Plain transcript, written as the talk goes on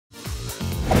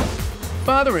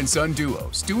Father and son duo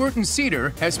Stuart and Cedar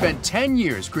have spent 10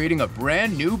 years creating a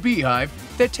brand new beehive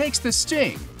that takes the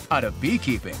sting out of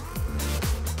beekeeping.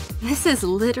 This is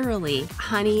literally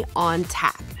honey on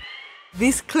tap.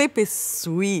 This clip is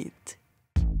sweet.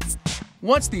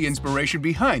 What's the inspiration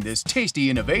behind this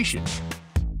tasty innovation?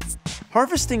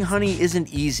 Harvesting honey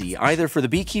isn't easy, either for the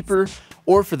beekeeper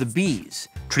or for the bees.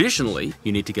 Traditionally,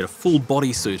 you need to get a full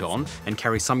bodysuit on and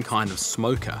carry some kind of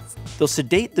smoker. They'll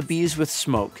sedate the bees with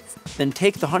smoke, then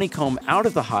take the honeycomb out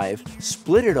of the hive,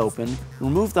 split it open,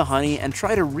 remove the honey, and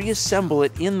try to reassemble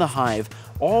it in the hive,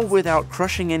 all without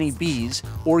crushing any bees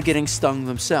or getting stung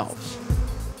themselves.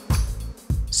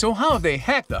 So how have they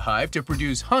hacked the hive to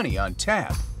produce honey on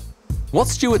tap? What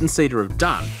Stuart and Cedar have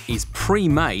done is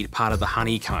pre-made part of the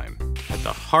honeycomb. At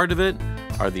the heart of it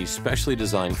are these specially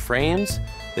designed frames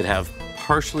that have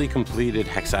partially completed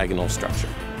hexagonal structure.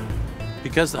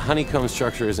 Because the honeycomb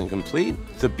structure isn't complete,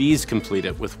 the bees complete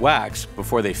it with wax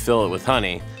before they fill it with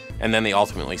honey, and then they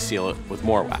ultimately seal it with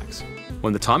more wax.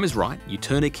 When the time is right, you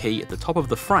turn a key at the top of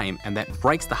the frame and that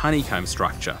breaks the honeycomb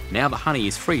structure. Now the honey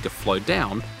is free to flow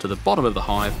down to the bottom of the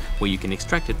hive where you can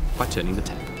extract it by turning the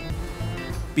tap.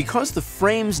 Because the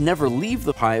frames never leave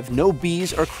the hive, no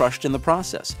bees are crushed in the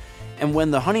process. And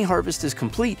when the honey harvest is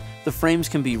complete, the frames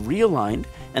can be realigned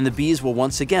and the bees will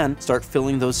once again start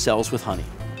filling those cells with honey.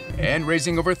 And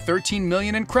raising over $13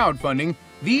 million in crowdfunding,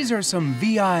 these are some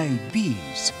VI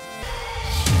bees.